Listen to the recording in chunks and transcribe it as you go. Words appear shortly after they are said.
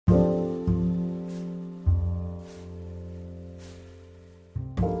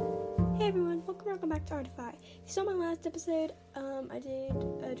welcome back to Artify. So my last episode, I did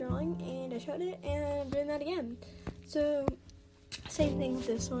a drawing and I showed it, and I'm doing that again. So, same thing with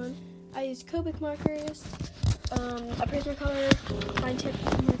this one. I used Copic markers, a Prismacolor fine tip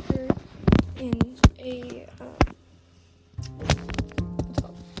marker, and a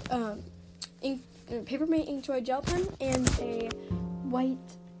Papermate Inkjoy gel pen, and a white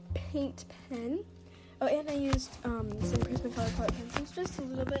paint pen. Oh, and I used some Prismacolor colored pencils, just a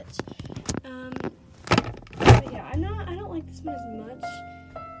little bit. But yeah, I don't like this one as much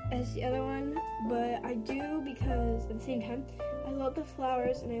as the other one, but I do because at the same time, I love the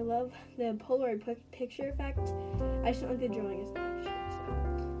flowers and I love the Polaroid picture effect. I just don't like the drawing as much. So,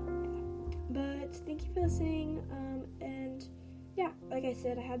 yeah. But thank you for listening. And yeah, like I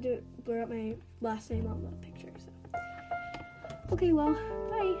said, I had to blur out my last name on the picture. So, okay, well,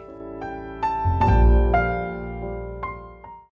 bye.